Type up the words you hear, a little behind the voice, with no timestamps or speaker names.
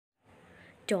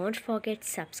Don't forget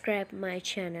subscribe my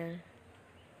channel.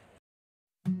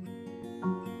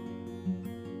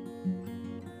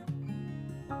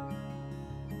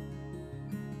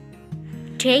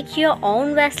 Take your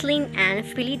own Vaseline and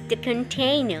fill it the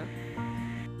container.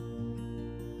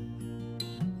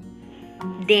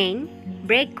 Then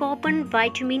break open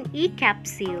vitamin E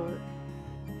capsule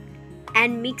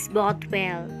and mix both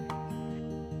well.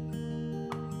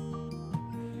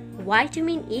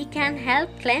 Vitamin E can help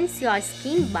cleanse your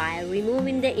skin by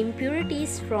removing the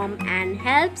impurities from and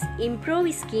helps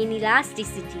improve skin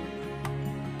elasticity.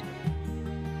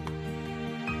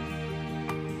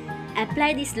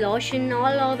 Apply this lotion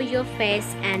all over your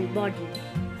face and body.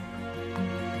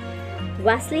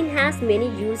 Vaseline has many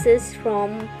uses,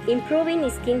 from improving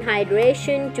skin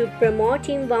hydration to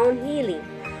promoting wound healing.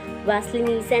 Vaseline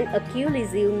is an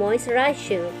occlusive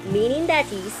moisturizer, meaning that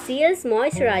it seals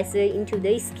moisturizer into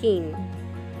the skin.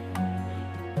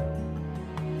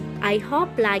 I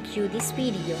hope like you this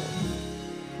video.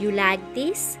 You like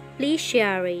this? Please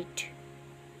share it.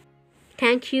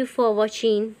 Thank you for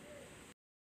watching.